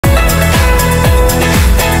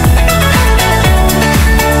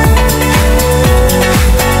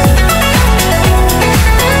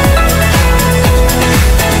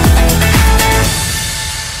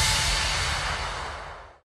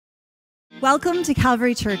Welcome to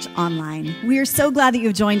Calvary Church Online. We are so glad that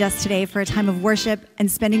you've joined us today for a time of worship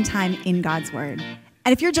and spending time in God's Word.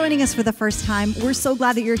 And if you're joining us for the first time, we're so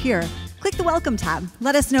glad that you're here. Click the Welcome tab.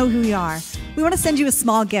 Let us know who you are. We want to send you a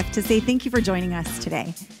small gift to say thank you for joining us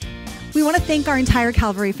today. We want to thank our entire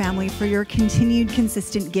Calvary family for your continued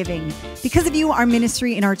consistent giving. Because of you, our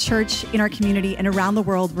ministry in our church, in our community, and around the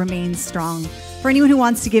world remains strong. For anyone who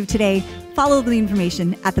wants to give today, follow the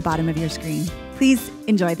information at the bottom of your screen. Please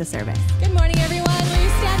enjoy the service. Good morning, everyone. Will you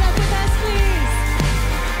stand up with us, please?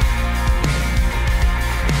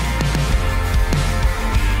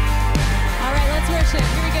 All right, let's worship.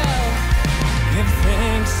 Here we go. Give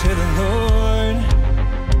thanks to the Lord.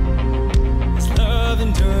 His love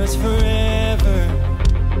endures forever.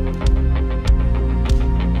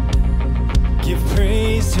 Give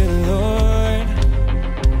praise to the Lord.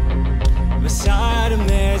 Beside him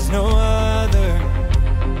there's no other.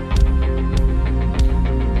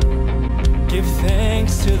 Give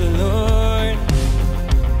thanks to the Lord.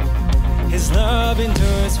 His love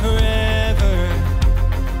endures forever.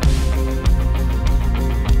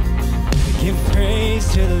 Give praise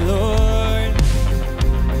to the Lord.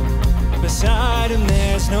 Beside him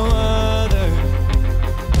there's no other.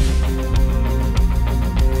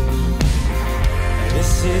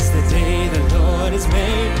 This is the day the Lord has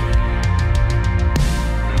made.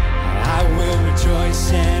 I will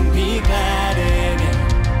rejoice and be glad in it.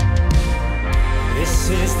 This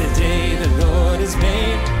is the day the Lord has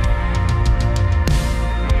made.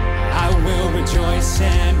 I will rejoice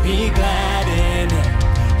and be glad in it.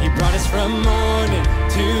 He brought us from mourning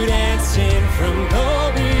to dancing, from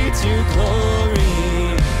glory to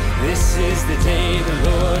glory. This is the day the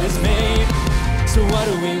Lord has made. So what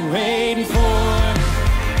are we waiting for?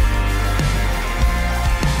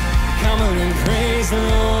 Come on and praise the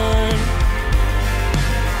Lord.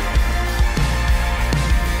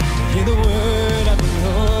 Hear the word of the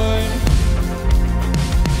Lord.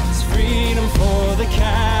 It's freedom for the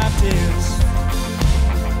captives.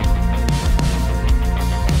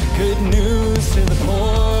 Good news to the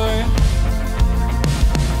poor.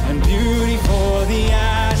 And beauty for the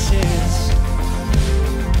ashes.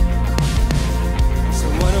 So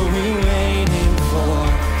what are we waiting for?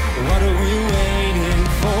 What are we waiting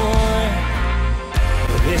for?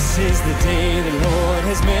 This is the day the Lord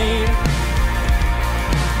has made.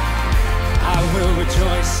 I will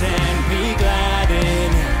rejoice and be glad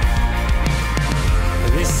in it.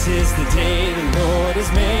 This is the day the Lord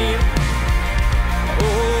has made.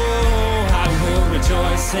 Oh, I will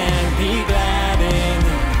rejoice and be glad in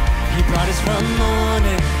it. He brought us from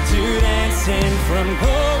mourning to dancing, from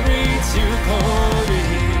glory to glory.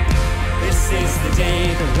 This is the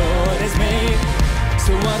day the Lord has made.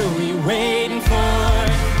 So what are we waiting for?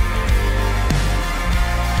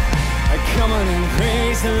 Come on and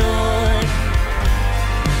praise the Lord.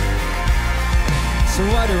 So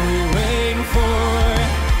what are we waiting for?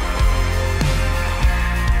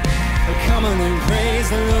 Come on and praise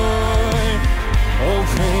the Lord. Oh,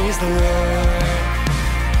 praise the Lord.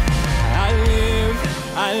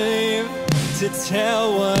 I live to tell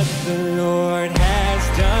what the Lord has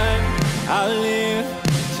done. I live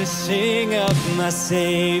to sing of my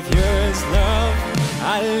Savior's love.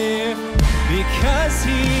 I live because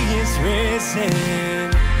he is risen.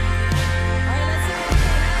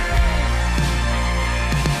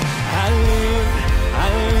 I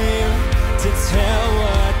live to tell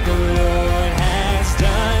what the Lord has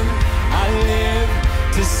done. I live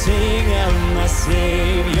to sing of my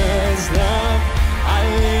Savior's love. I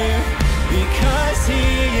live because he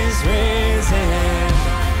is risen.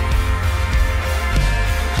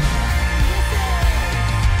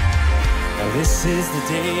 Now this is the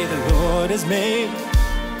day the Lord has made.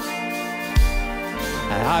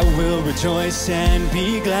 I will rejoice and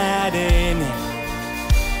be glad in it.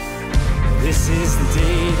 This is the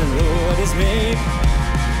day the Lord has made.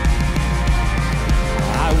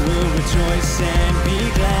 I will rejoice and be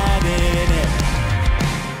glad in it.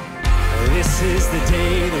 This is the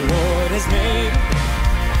day the Lord has made.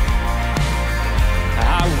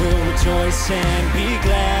 I will rejoice and be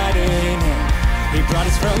glad in it. He brought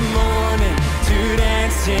us from mourning to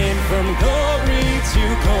dancing, from glory to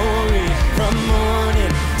glory. From mourning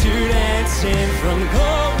to dancing, from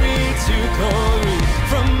glory to glory.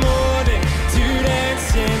 From mourning to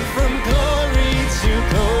dancing, from glory to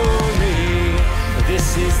glory. This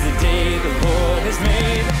is the day the Lord has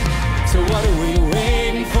made. So what are we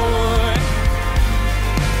waiting for?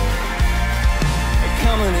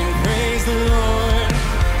 Come on and praise the Lord.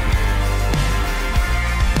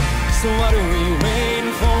 So what are we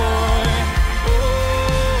waiting for? Oh,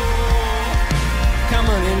 come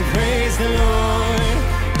on and praise the Lord.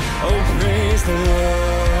 Oh, praise praise the Lord.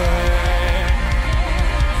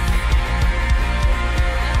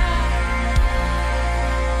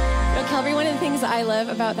 Calvary, one of the things I love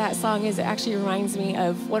about that song is it actually reminds me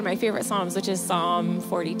of one of my favorite Psalms, which is Psalm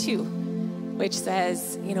 42, which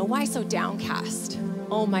says, you know, why so downcast,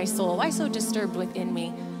 oh my soul? Why so disturbed within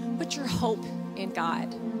me? Put your hope in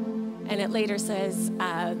God. And it later says,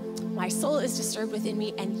 my soul is disturbed within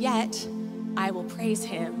me, and yet I will praise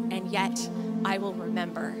him, and yet I will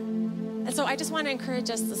remember. And so I just want to encourage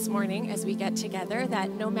us this morning as we get together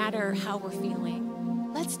that no matter how we're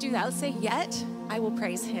feeling, let's do that. Let's say, yet I will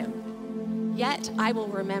praise him. Yet I will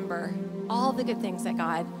remember all the good things that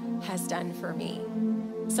God has done for me.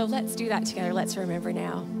 So let's do that together. Let's remember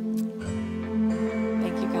now.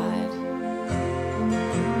 Thank you, God.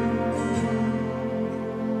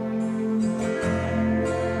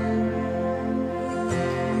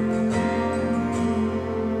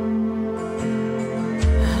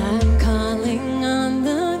 I'm calling on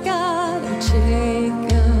the God of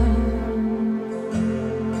Jacob,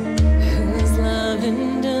 whose love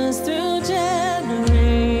endures through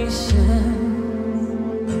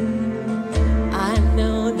I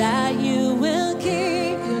know that you will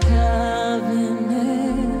keep your covenant.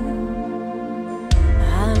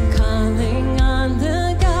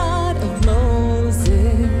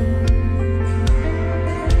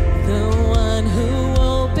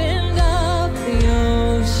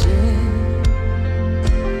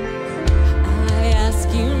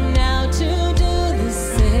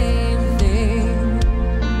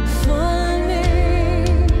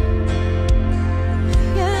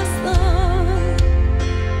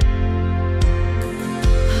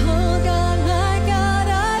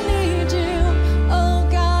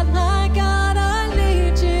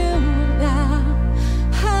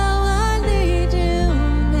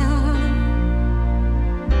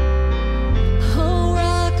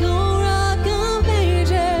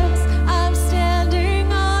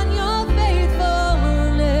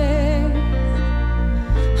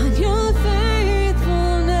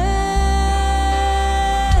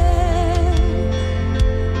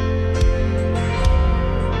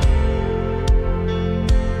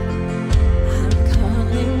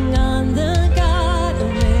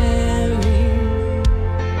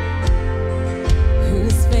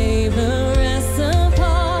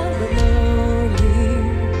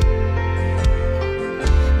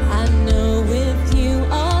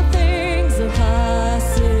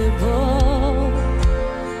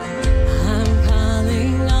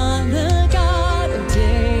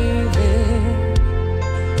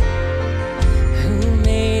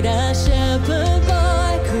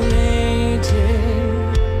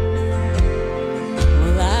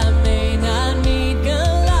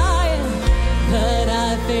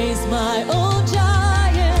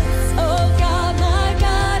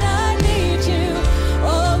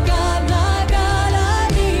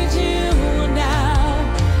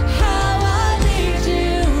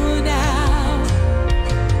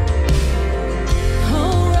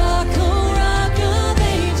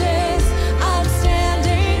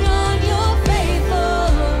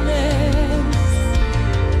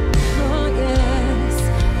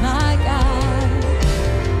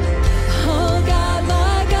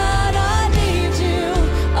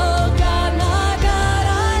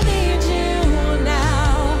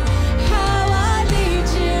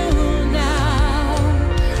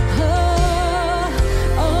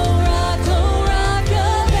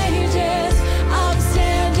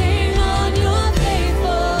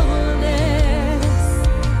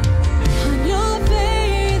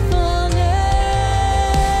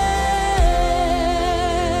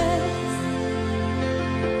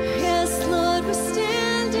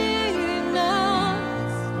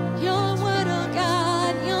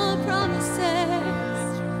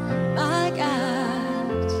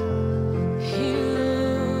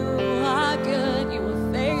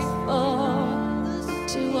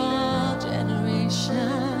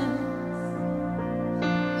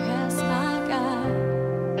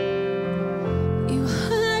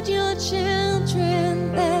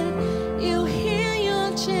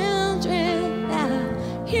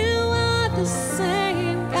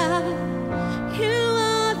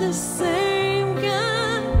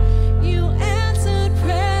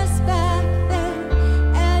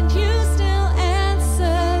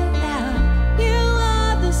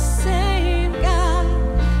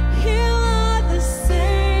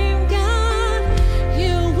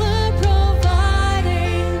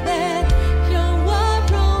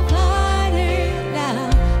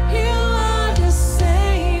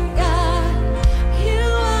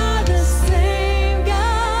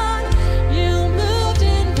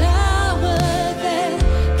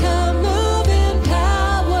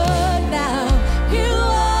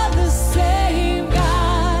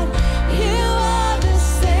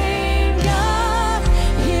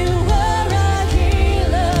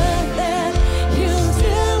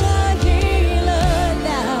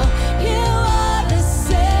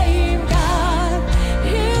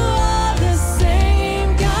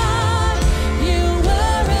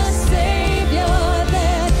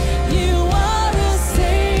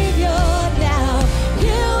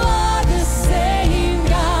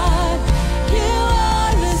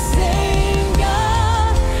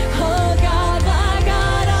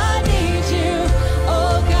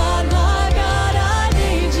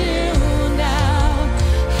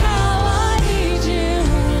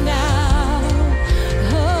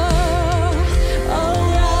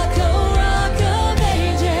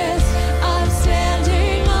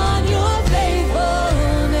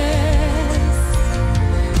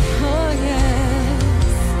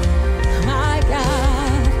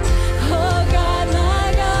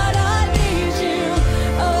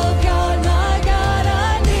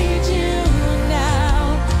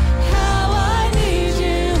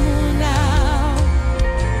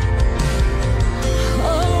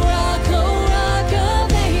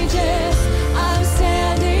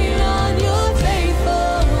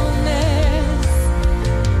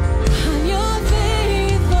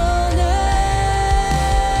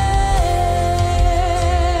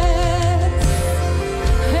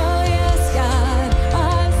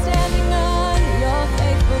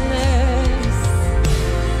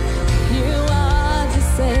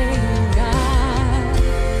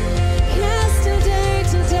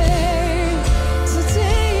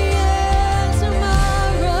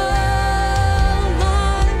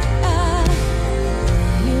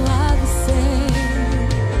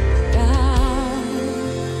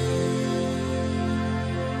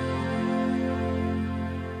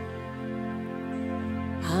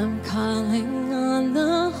 I'm calling on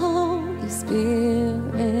the Holy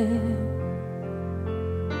Spirit.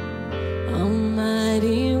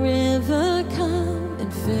 Almighty river, come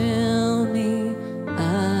and fill me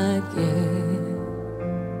again.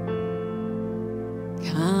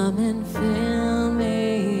 Come and fill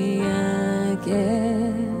me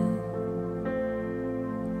again.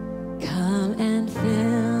 Come and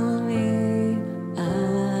fill me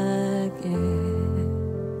again.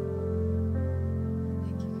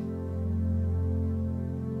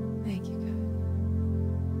 Thank you, God.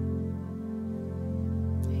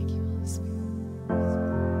 Thank you, Holy Spirit.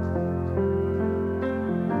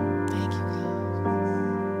 Thank you, God.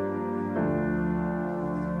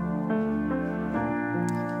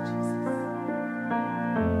 Thank you, Jesus.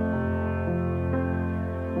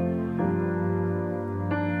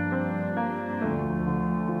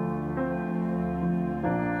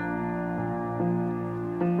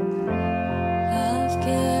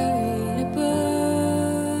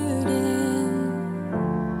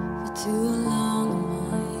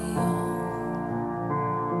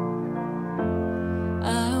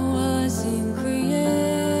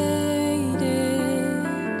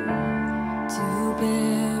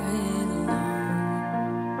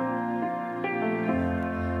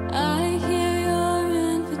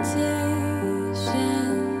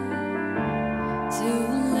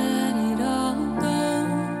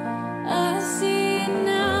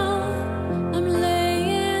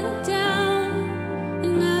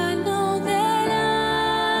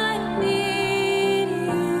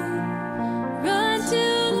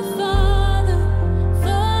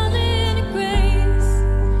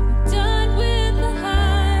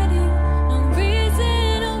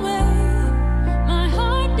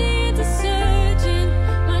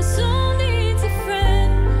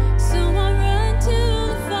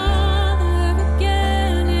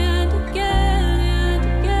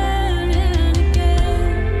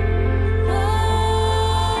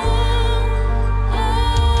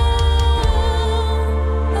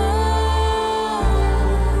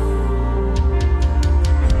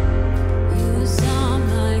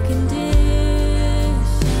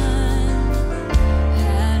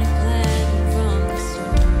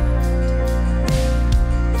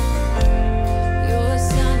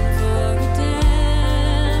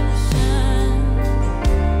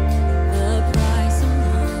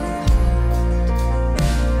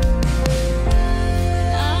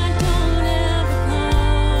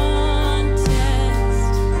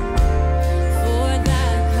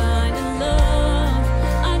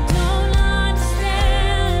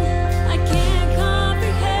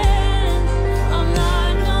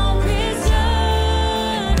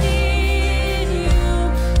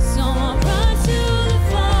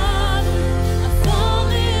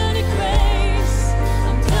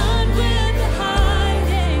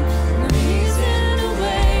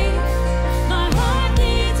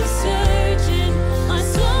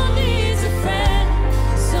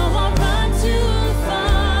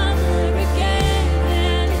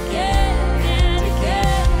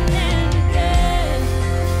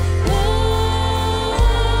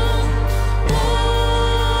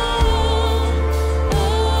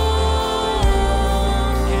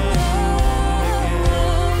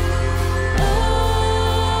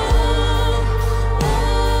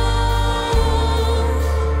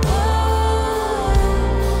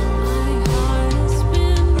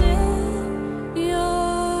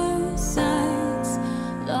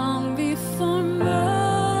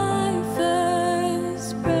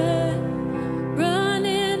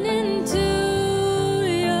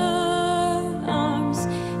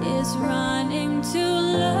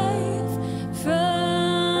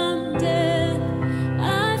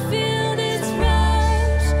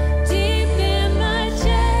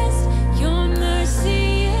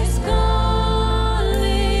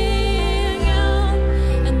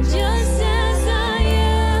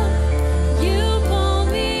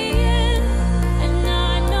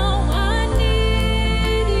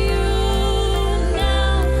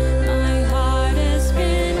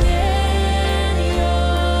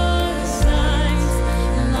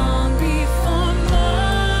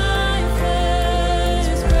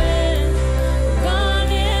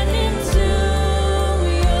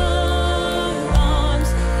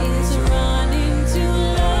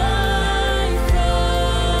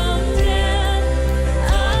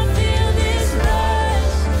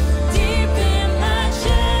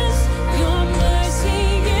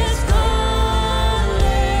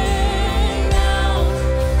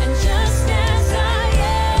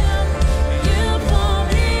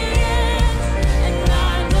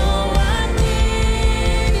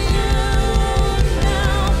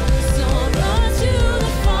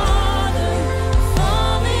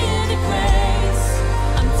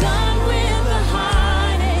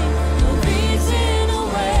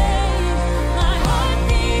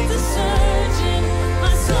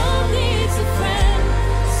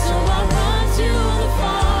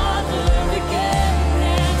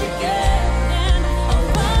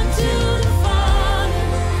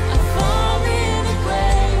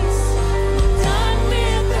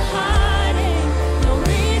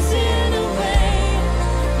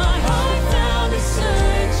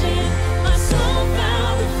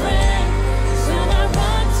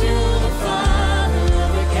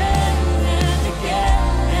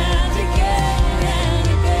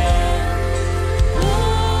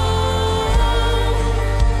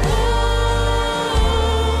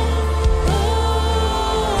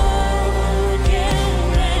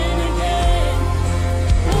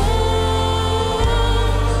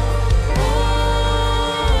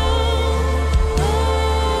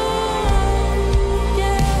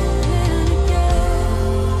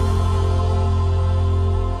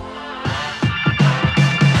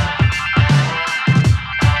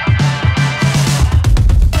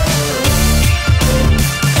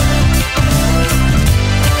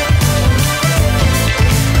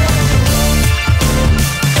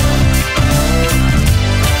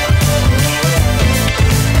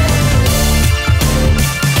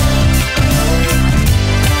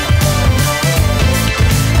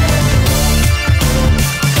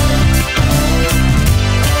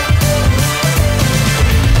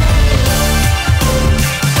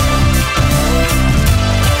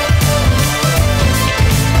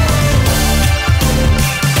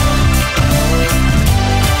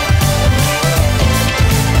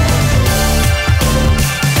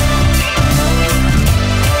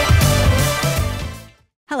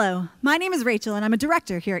 My name is Rachel, and I'm a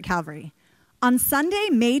director here at Calvary. On Sunday,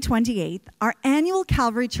 May 28th, our annual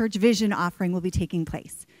Calvary Church Vision offering will be taking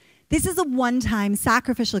place. This is a one-time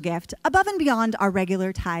sacrificial gift above and beyond our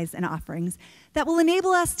regular tithes and offerings that will enable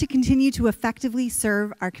us to continue to effectively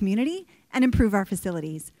serve our community and improve our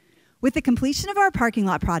facilities. With the completion of our parking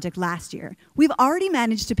lot project last year, we've already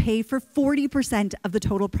managed to pay for 40% of the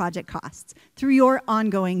total project costs through your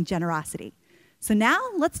ongoing generosity. So now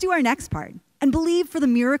let's do our next part and believe for the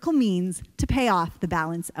miracle means to pay off the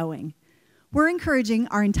balance owing. We're encouraging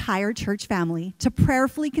our entire church family to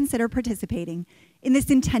prayerfully consider participating in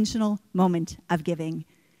this intentional moment of giving.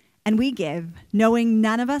 And we give, knowing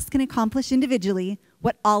none of us can accomplish individually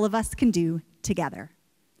what all of us can do together.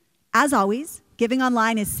 As always, giving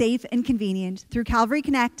online is safe and convenient through Calvary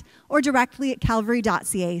Connect or directly at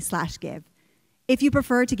calvary.ca/give. If you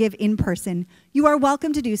prefer to give in person, you are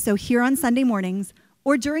welcome to do so here on Sunday mornings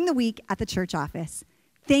or during the week at the church office.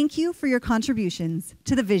 Thank you for your contributions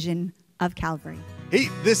to the vision of Calvary. Hey,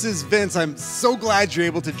 this is Vince. I'm so glad you're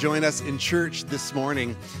able to join us in church this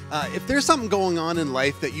morning. If there's something going on in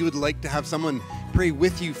life that you would like to have someone pray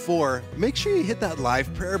with you for, make sure you hit that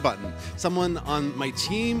live prayer button. Someone on my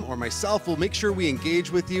team or myself will make sure we engage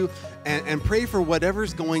with you and pray for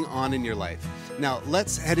whatever's going on in your life. Now,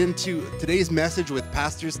 let's head into today's message with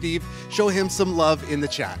Pastor Steve. Show him some love in the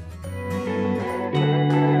chat.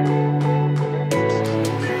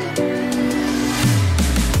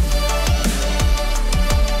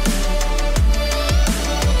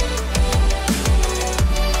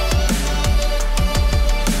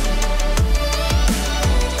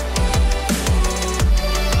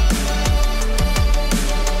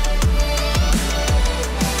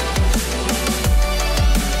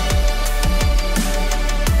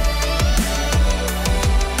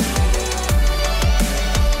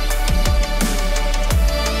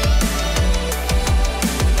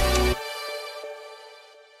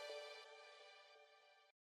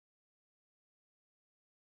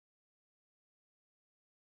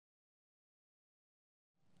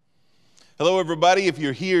 Hello, everybody. If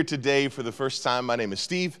you're here today for the first time, my name is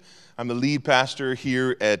Steve. I'm the lead pastor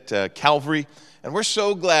here at Calvary, and we're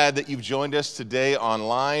so glad that you've joined us today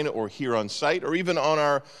online or here on site or even on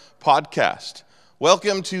our podcast.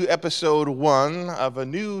 Welcome to episode 1 of a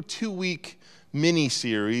new 2-week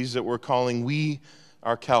mini-series that we're calling We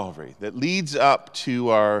Are Calvary that leads up to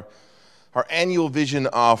our annual vision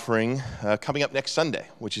offering coming up next Sunday,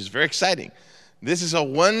 which is very exciting. This is a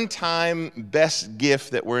one-time best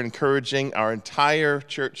gift that we're encouraging our entire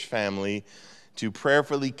church family to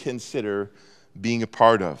prayerfully consider being a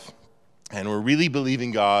part of. And we're really believing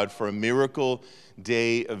God for a miracle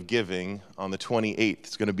day of giving on the 28th.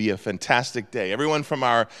 It's going to be a fantastic day. Everyone from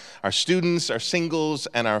our students, our singles,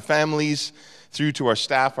 and our families, through to our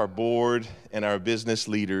staff, our board, and our business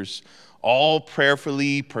leaders, all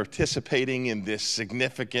prayerfully participating in this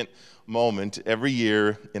significant moment every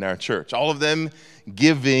year in our church. All of them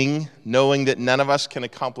giving, knowing that none of us can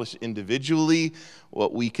accomplish individually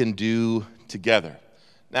what we can do together.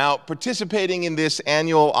 Now, participating in this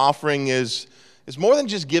annual offering is more than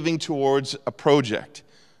just giving towards a project.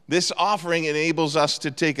 This offering enables us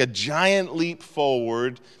to take a giant leap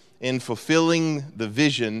forward in fulfilling the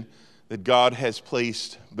vision that God has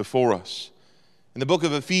placed before us. In the book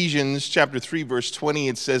of Ephesians, chapter 3, verse 20,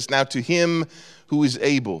 it says, "Now to him who is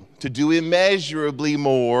able to do immeasurably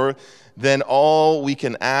more than all we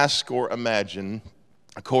can ask or imagine,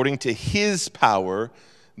 according to his power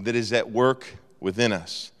that is at work within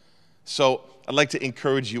us." So I'd like to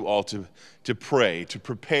encourage you all to pray, to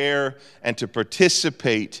prepare, and to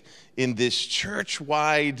participate in this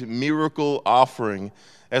church-wide miracle offering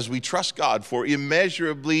as we trust God for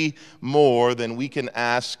immeasurably more than we can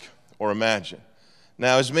ask or imagine.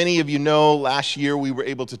 Now, as many of you know, last year we were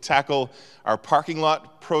able to tackle our parking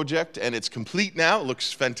lot project, and it's complete now. It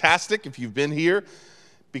looks fantastic if you've been here,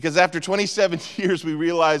 because after 27 years, we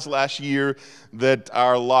realized last year that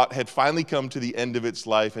our lot had finally come to the end of its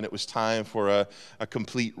life, and it was time for a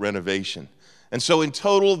complete renovation. And so in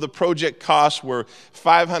total, the project costs were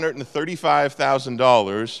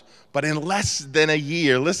 $535,000, but in less than a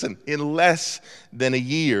year, listen, in less than a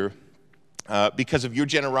year, because of your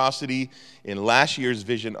generosity in last year's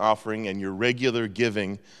vision offering and your regular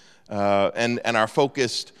giving and our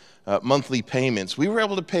focused monthly payments, we were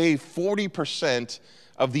able to pay 40%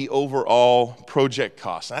 of the overall project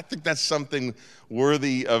cost. And I think that's something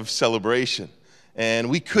worthy of celebration. And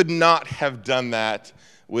we could not have done that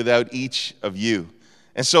without each of you.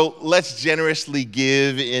 And so let's generously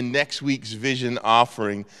give in next week's vision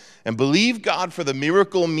offering and believe God for the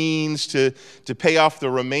miracle means to pay off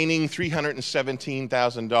the remaining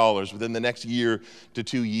 $317,000 within the next year to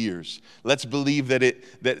 2 years. Let's believe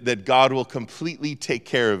that God will completely take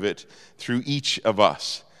care of it through each of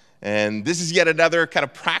us. And this is yet another kind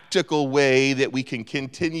of practical way that we can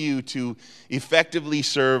continue to effectively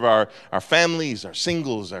serve our families, our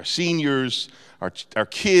singles, our seniors, our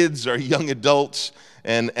kids, our young adults,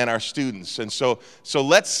 and our students. And so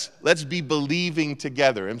let's be believing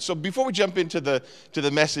together. And so before we jump into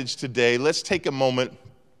the message today, let's take a moment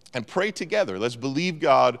and pray together. Let's believe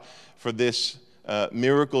God for this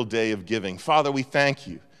miracle day of giving. Father, we thank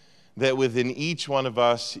you that within each one of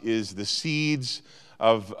us is the seeds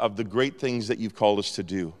of the great things that you've called us to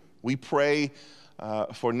do. We pray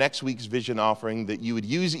for next week's vision offering that you would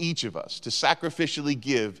use each of us to sacrificially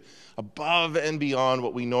give above and beyond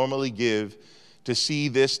what we normally give to see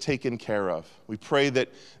this taken care of. We pray that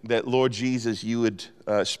Lord Jesus, you would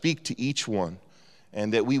speak to each one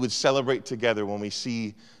and that we would celebrate together when we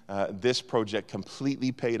see this project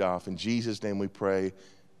completely paid off. In Jesus' name we pray,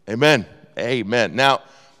 amen. Amen. Now,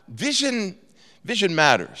 vision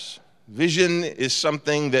matters. Vision is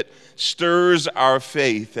something that stirs our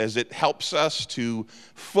faith as it helps us to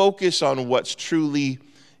focus on what's truly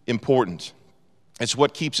important. It's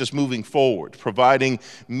what keeps us moving forward, providing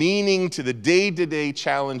meaning to the day-to-day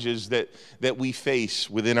challenges that we face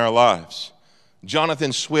within our lives.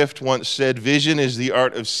 Jonathan Swift once said, "Vision is the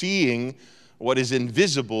art of seeing what is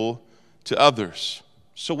invisible to others."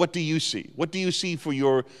 So what do you see? What do you see for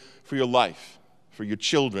your life, for your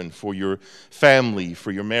children, for your family,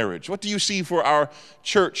 for your marriage? What do you see for our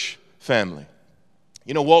church family?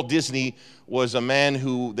 You know, Walt Disney was a man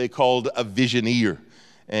who they called a visioneer,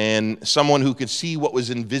 and someone who could see what was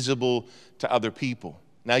invisible to other people.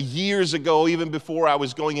 Now, years ago, even before I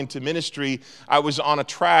was going into ministry, I was on a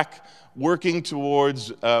track working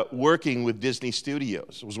towards working with Disney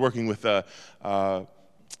Studios. I was working with a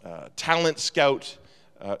talent scout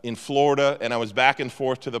in Florida, and I was back and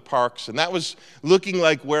forth to the parks, and that was looking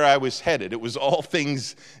like where I was headed. It was all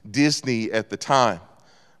things Disney at the time.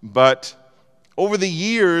 But over the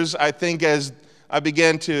years, I think as I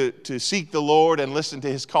began to seek the Lord and listen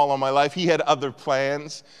to his call on my life, he had other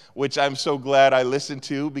plans, which I'm so glad I listened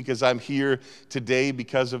to because I'm here today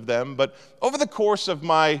because of them. But over the course of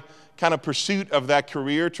my kind of pursuit of that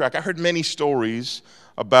career track, I heard many stories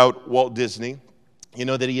about Walt Disney. You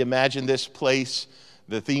know, that he imagined this place,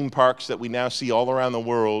 the theme parks that we now see all around the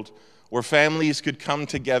world, where families could come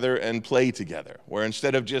together and play together, where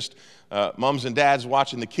instead of just moms and dads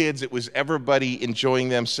watching the kids, it was everybody enjoying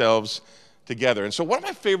themselves together. And so one of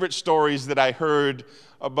my favorite stories that I heard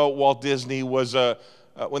about Walt Disney was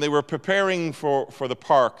when they were preparing for the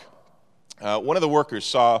park, one of the workers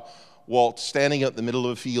saw Walt standing out in the middle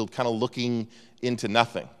of a field kind of looking into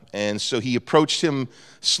nothing. And so he approached him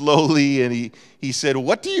slowly and he said,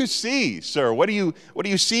 "What do you see, sir? What are you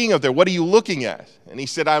seeing out there? What are you looking at?" And he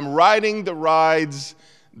said, "I'm riding the rides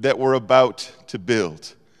that we're about to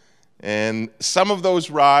build." And some of those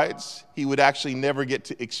rides he would actually never get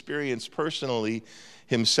to experience personally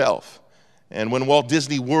himself. And when Walt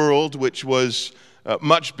Disney World, which was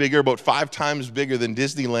much bigger, about 5 times bigger than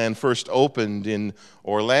Disneyland, first opened in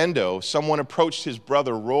Orlando, someone approached his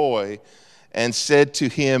brother Roy and said to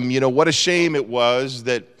him, you know, what a shame it was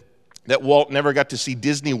that Walt never got to see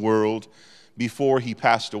Disney World before he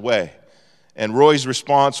passed away. And Roy's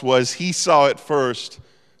response was, he saw it first,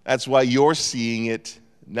 that's why you're seeing it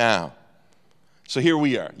now. So here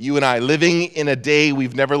we are, you and I, living in a day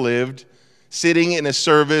we've never lived, sitting in a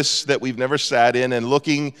service that we've never sat in, and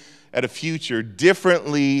looking at a future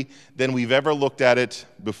differently than we've ever looked at it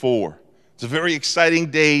before. It's a very exciting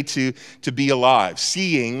day to be alive,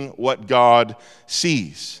 seeing what God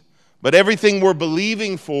sees. But everything we're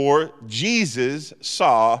believing for, Jesus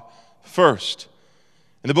saw first.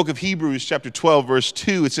 In the book of Hebrews, chapter 12, verse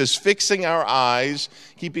 2, it says, fixing our eyes,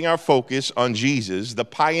 keeping our focus on Jesus, the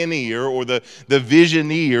pioneer or the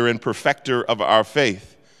visioneer and perfecter of our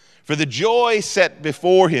faith. For the joy set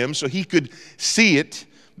before him, so he could see it,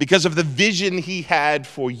 because of the vision he had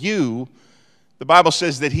for you, the Bible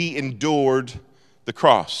says that he endured the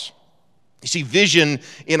cross. You see, vision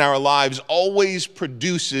in our lives always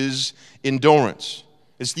produces endurance.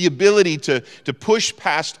 It's the ability to push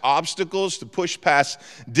past obstacles, to push past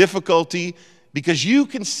difficulty, because you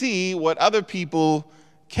can see what other people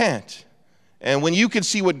can't. And when you can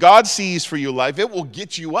see what God sees for your life, it will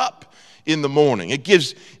get you up in the morning. It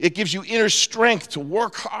gives you inner strength to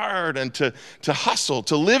work hard and to hustle,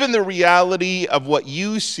 to live in the reality of what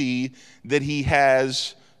you see that he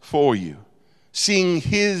has for you. seeing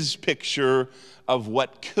his picture of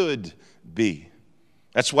what could be.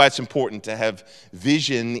 That's why it's important to have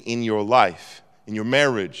vision in your life, in your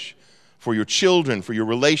marriage, for your children, for your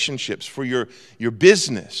relationships, for your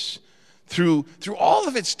business. Through all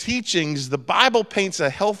of its teachings, the Bible paints a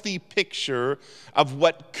healthy picture of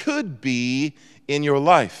what could be in your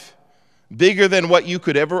life, bigger than what you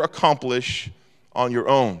could ever accomplish on your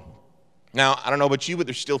own. Now, I don't know about you, but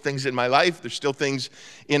there's still things in my life, there's still things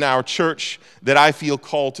in our church that I feel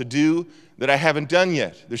called to do that I haven't done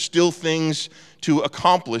yet. There's still things to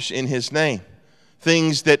accomplish in his name,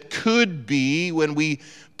 things that could be when we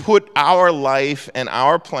put our life and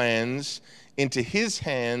our plans into his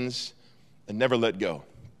hands and never let go.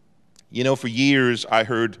 You know, for years I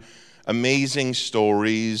heard amazing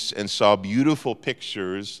stories and saw beautiful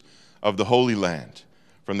pictures of the Holy Land,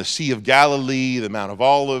 from the Sea of Galilee, the Mount of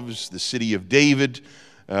Olives, the city of David,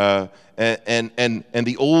 and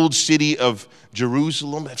the old city of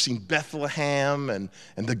Jerusalem. I've seen Bethlehem and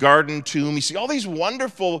the Garden Tomb. You see all these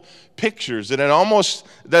wonderful pictures, and it almost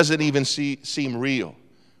doesn't even seem real.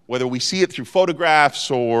 Whether we see it through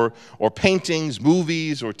photographs or paintings,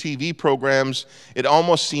 movies, or TV programs, it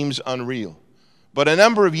almost seems unreal. But a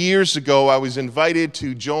number of years ago, I was invited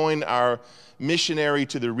to join our missionary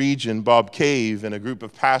to the region, Bob Cave, and a group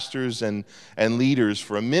of pastors and leaders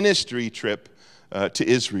for a ministry trip to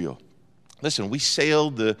Israel. Listen, we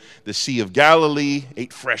sailed the Sea of Galilee,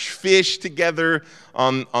 ate fresh fish together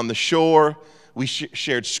on the shore. We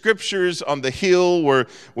shared scriptures on the hill where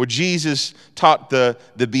Jesus taught the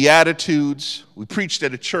Beatitudes. We preached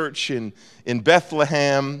at a church in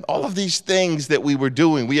Bethlehem. All of these things that we were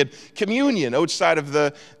doing. We had communion outside of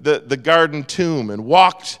the Garden Tomb and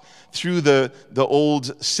walked through the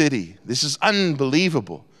old city. This is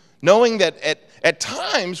unbelievable. Knowing that at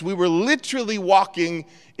times we were literally walking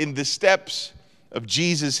in the steps of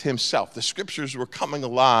Jesus himself. The scriptures were coming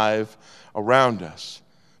alive around us.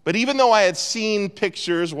 But even though I had seen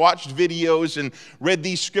pictures, watched videos, and read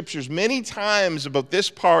these scriptures many times about this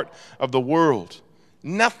part of the world,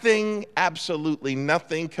 nothing, absolutely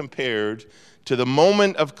nothing compared to the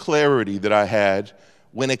moment of clarity that I had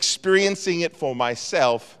when experiencing it for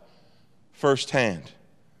myself firsthand.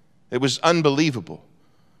 It was unbelievable,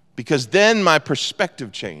 because then my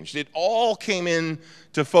perspective changed. It all came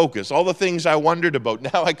into focus. All the things I wondered about,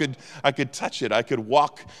 now I could touch it. I could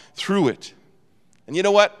walk through it. And you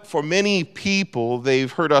know what? For many people, they've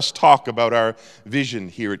heard us talk about our vision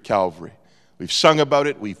here at Calvary. We've sung about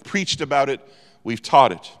it, we've preached about it, we've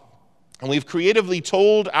taught it. And we've creatively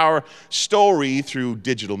told our story through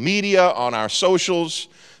digital media, on our socials,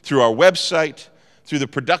 through our website, through the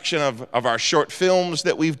production of our short films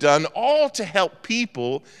that we've done, all to help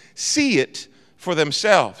people see it for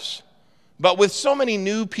themselves. But with so many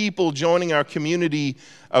new people joining our community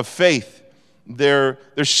of faith,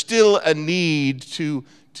 there's still a need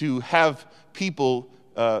to have people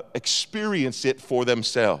experience it for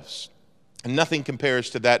themselves. And nothing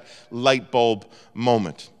compares to that light bulb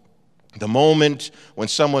moment. The moment when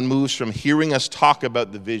someone moves from hearing us talk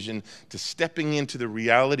about the vision to stepping into the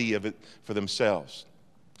reality of it for themselves.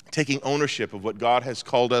 Taking ownership of what God has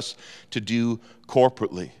called us to do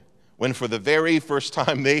corporately. When for the very first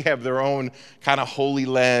time they have their own kind of Holy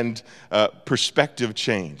Land perspective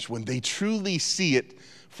change. When they truly see it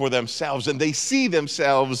for themselves and they see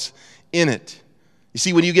themselves in it. You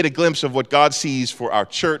see, when you get a glimpse of what God sees for our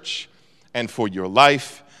church and for your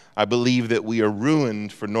life, I believe that we are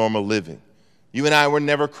ruined for normal living. You and I were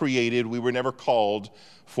never created, we were never called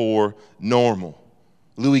for normal.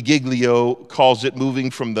 Louis Giglio calls it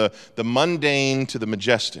moving from the mundane to the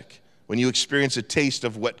majestic. When you experience a taste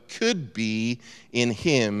of what could be in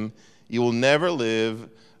him, you will never live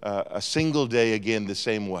a single day again the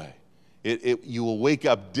same way. You will wake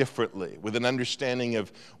up differently with an understanding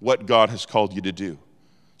of what God has called you to do.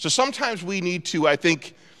 So sometimes we need to, I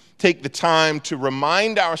think, take the time to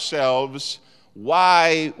remind ourselves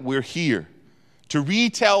why we're here, to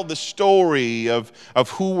retell the story of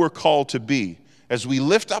who we're called to be as we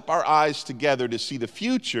lift up our eyes together to see the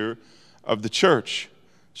future of the church.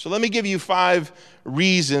 So let me give you 5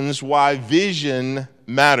 reasons why vision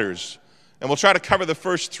matters. And we'll try to cover the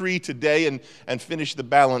first 3 today and finish the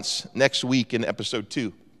balance next week in episode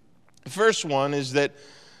 2. The first one is that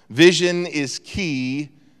vision is key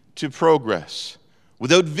to progress.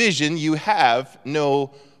 Without vision, you have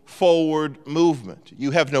no forward movement.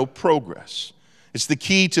 You have no progress. It's the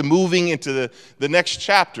key to moving into the next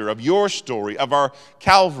chapter of your story, of our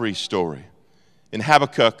Calvary story. In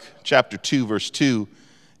Habakkuk chapter 2, verse 2,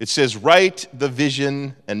 it says, write the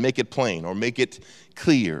vision and make it plain, or make it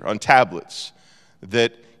clear on tablets,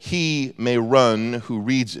 that he may run who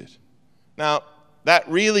reads it. Now, that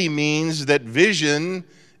really means that vision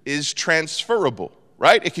is transferable,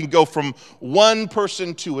 right? It can go from one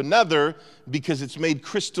person to another because it's made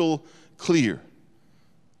crystal clear.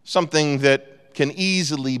 Something that can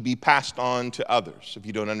easily be passed on to others. If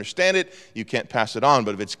you don't understand it, you can't pass it on.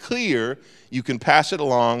 But if it's clear, you can pass it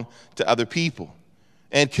along to other people.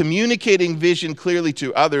 And communicating vision clearly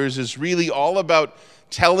to others is really all about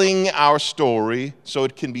telling our story so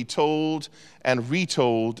it can be told and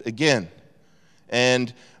retold again.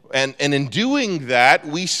 And in doing that,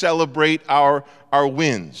 we celebrate our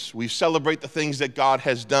wins. We celebrate the things that God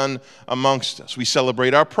has done amongst us. We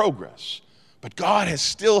celebrate our progress. But God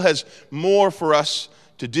still has more for us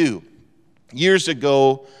to do. Years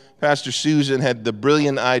ago, Pastor Susan had the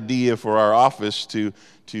brilliant idea for our office to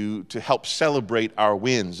help celebrate our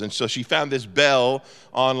wins. And so she found this bell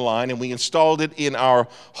online, and we installed it in our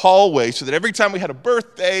hallway so that every time we had a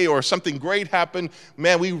birthday or something great happened,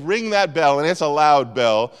 man, we ring that bell, and it's a loud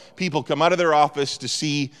bell. People come out of their office to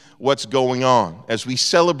see what's going on as we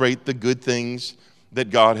celebrate the good things that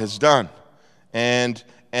God has done. And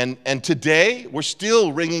today, we're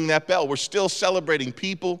still ringing that bell. We're still celebrating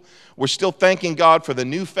people. We're still thanking God for the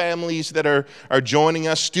new families that are joining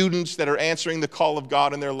us, students that are answering the call of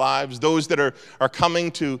God in their lives, those that are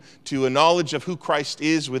coming to a knowledge of who Christ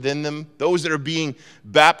is within them, those that are being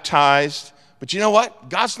baptized. But you know what?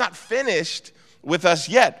 God's not finished with us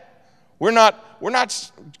yet. We're not going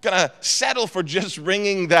to settle for just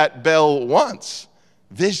ringing that bell once.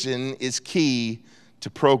 Vision is key to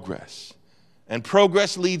progress. And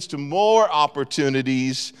progress leads to more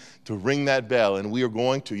opportunities to ring that bell, and we are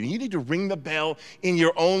going to. You need to ring the bell in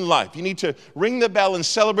your own life. You need to ring the bell and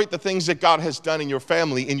celebrate the things that God has done in your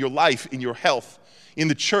family, in your life, in your health, in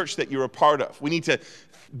the church that you're a part of. We need to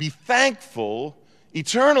be thankful,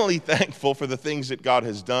 eternally thankful for the things that God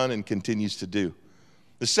has done and continues to do.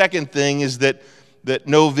 The second thing is that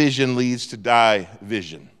no vision leads to die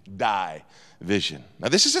vision. Die vision. Now,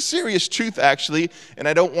 this is a serious truth, actually, and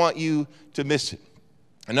I don't want you to miss it.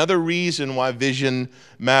 Another reason why vision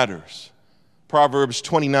matters. Proverbs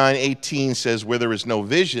 29:18 says, where there is no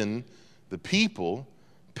vision, the people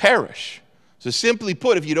perish. So simply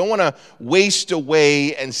put, if you don't want to waste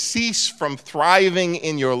away and cease from thriving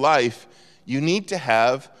in your life, you need to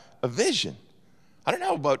have a vision. I don't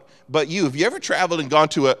know about you. If you ever traveled and gone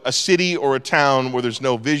to a city or a town where there's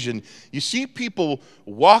no vision, you see people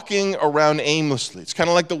walking around aimlessly. It's kind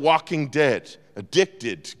of like the Walking Dead,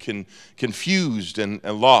 addicted, confused, and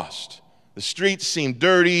lost. The streets seem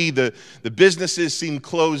dirty. The businesses seem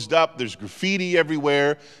closed up. There's graffiti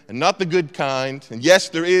everywhere, and not the good kind. And yes,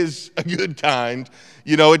 there is a good kind.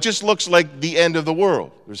 You know, it just looks like the end of the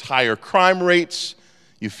world. There's higher crime rates.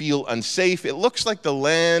 You feel unsafe. It looks like the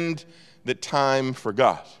land that time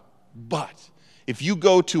forgot. But if you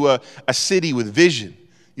go to a city with vision,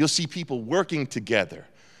 you'll see people working together,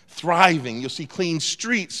 thriving. You'll see clean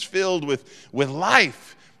streets filled with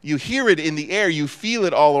life. You hear it in the air. You feel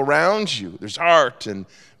it all around you. There's art and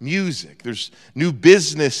music. There's new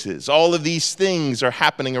businesses. All of these things are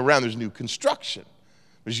happening around. There's new construction.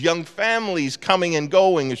 There's young families coming and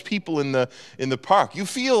going. There's people in the park. You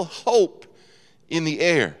feel hope in the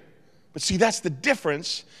air. But see, that's the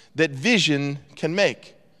difference that vision can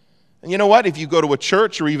make. And you know what? If you go to a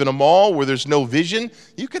church or even a mall where there's no vision,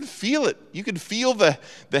 you can feel it. You can feel the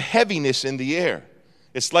heaviness in the air.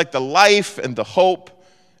 It's like the life and the hope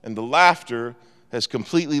and the laughter has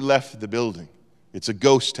completely left the building. It's a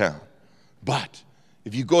ghost town. But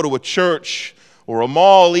if you go to a church or a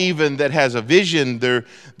mall even that has a vision,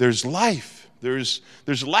 there's life, there's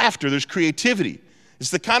laughter, there's creativity. It's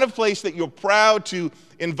the kind of place that you're proud to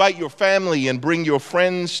invite your family and bring your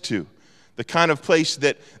friends to. The kind of place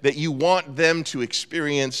that you want them to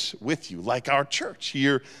experience with you, like our church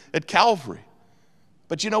here at Calvary.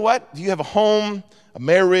 But you know what? If you have a home, a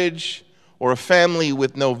marriage, or a family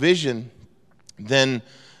with no vision, then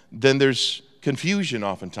there's confusion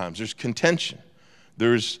oftentimes. There's contention.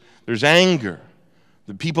 There's anger.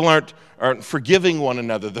 The people aren't forgiving one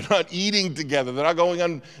another. They're not eating together. They're not going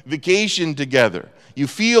on vacation together. You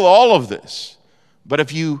feel all of this. But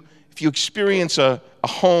if you experience a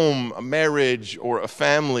home, a marriage, or a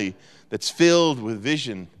family that's filled with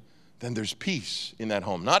vision, then there's peace in that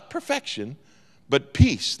home. Not perfection, but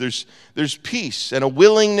peace. There's peace and a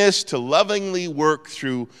willingness to lovingly work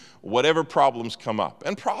through whatever problems come up.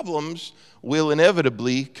 And problems will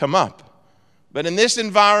inevitably come up. But in this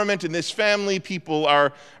environment, in this family, people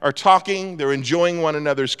are talking, they're enjoying one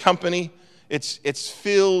another's company. It's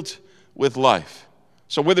filled with life.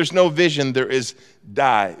 So where there's no vision, there is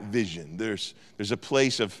division. There's a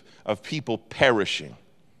place of people perishing.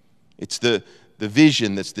 It's the the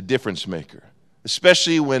vision that's the difference maker,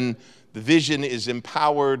 especially when the vision is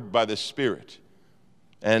empowered by the Spirit.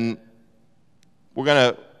 And we're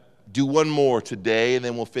going to do one more today, and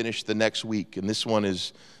then we'll finish the next week. And this one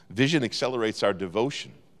is, vision accelerates our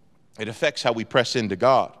devotion. It affects how we press into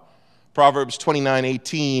God. Proverbs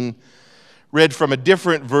 29:18, read from a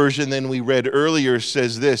different version than we read earlier,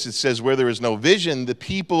 says this. It says, where there is no vision, the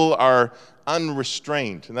people are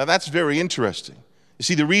unrestrained. Now that's very interesting. You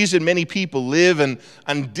see, the reason many people live an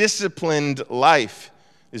undisciplined life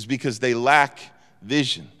is because they lack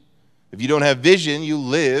vision. If you don't have vision, you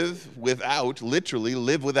literally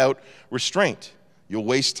live without restraint. You'll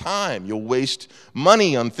waste time. You'll waste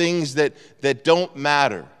money on things that don't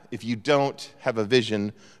matter if you don't have a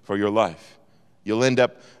vision for your life. You'll end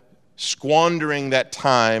up squandering that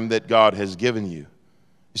time that God has given you.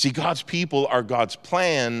 You see, God's people are God's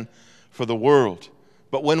plan for the world.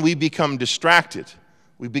 But when we become distracted,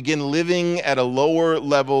 we begin living at a lower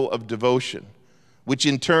level of devotion, which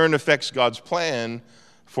in turn affects God's plan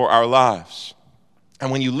for our lives.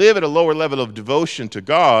 And when you live at a lower level of devotion to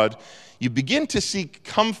God, you begin to seek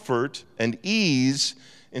comfort and ease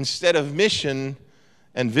instead of mission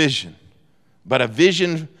and vision. But a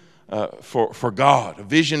vision for God, a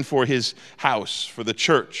vision for His house, for the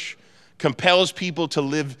church, compels people to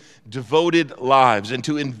live devoted lives and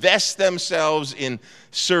to invest themselves in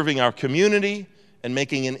serving our community and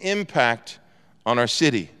making an impact on our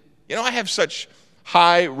city. You know, I have such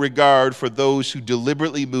high regard for those who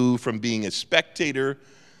deliberately move from being a spectator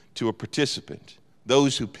to a participant,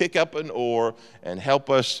 those who pick up an oar and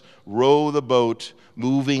help us row the boat,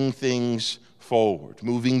 moving things forward,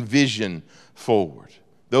 moving vision forward.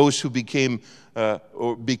 Those who become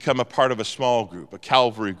a part of a small group, a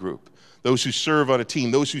Calvary group, those who serve on a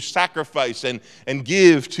team, those who sacrifice and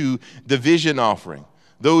give to the vision offering,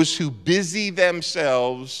 those who busy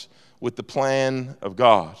themselves with the plan of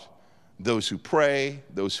God, those who pray,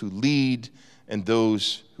 those who lead, and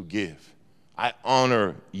those who give. I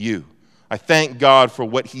honor you. I thank God for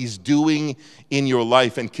what He's doing in your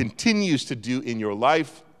life and continues to do in your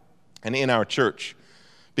life and in our church.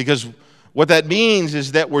 Because what that means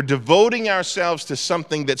is that we're devoting ourselves to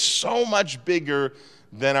something that's so much bigger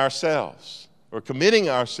than ourselves. We're committing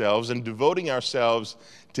ourselves and devoting ourselves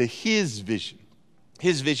to His vision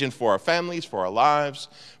for our families, for our lives,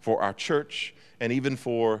 for our church, and even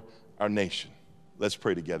for our nation. Let's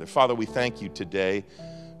pray together. Father, we thank you today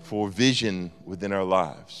for vision within our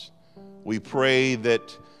lives. We pray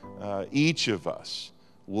that each of us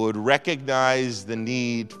would recognize the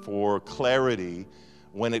need for clarity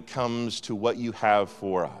when it comes to what you have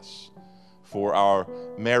for us, for our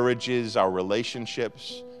marriages, our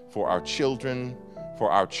relationships, for our children,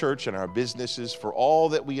 for our church and our businesses, for all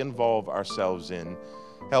that we involve ourselves in.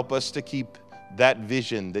 Help us to keep that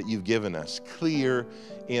vision that you've given us clear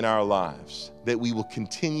in our lives, that we will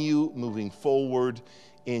continue moving forward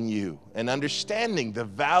in you and understanding the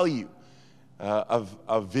value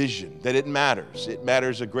of vision, that it matters. It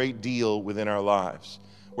matters a great deal within our lives.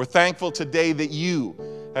 We're thankful today that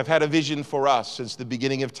you have had a vision for us since the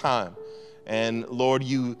beginning of time. And Lord,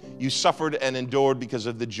 you suffered and endured because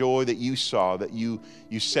of the joy that you saw, that you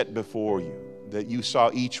set before you, that you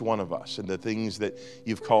saw each one of us and the things that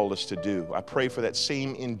you've called us to do. I pray for that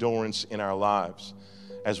same endurance in our lives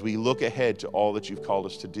as we look ahead to all that you've called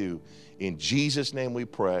us to do. In Jesus' name we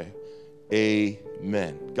pray.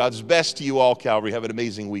 Amen. God's best to you all, Calvary. Have an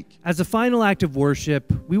amazing week. As a final act of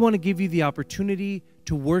worship, we want to give you the opportunity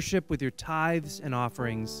to worship with your tithes and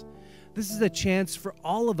offerings. This is a chance for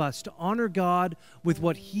all of us to honor God with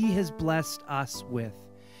what He has blessed us with.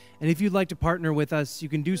 And if you'd like to partner with us, you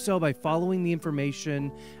can do so by following the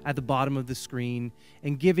information at the bottom of the screen,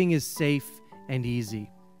 and giving is safe and easy.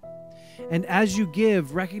 And as you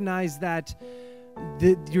give, recognize that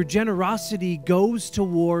your generosity goes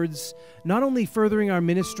towards not only furthering our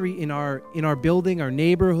ministry in our building, our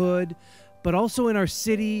neighborhood, but also in our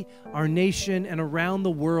city, our nation, and around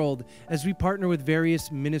the world as we partner with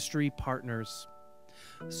various ministry partners.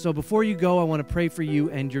 So before you go, I want to pray for you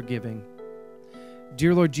and your giving.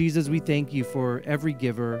 Dear Lord Jesus, we thank you for every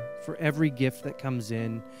giver, for every gift that comes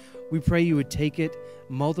in. We pray you would take it,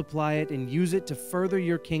 multiply it, and use it to further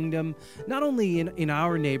your kingdom, not only in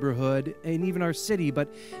our neighborhood and even our city, but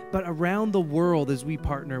around the world as we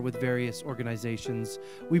partner with various organizations.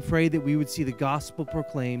 We pray that we would see the gospel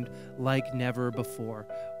proclaimed like never before.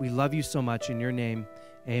 We love you so much. In your name,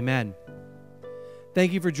 amen.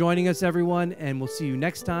 Thank you for joining us, everyone, and we'll see you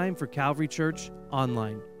next time for Calvary Church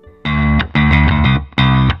Online.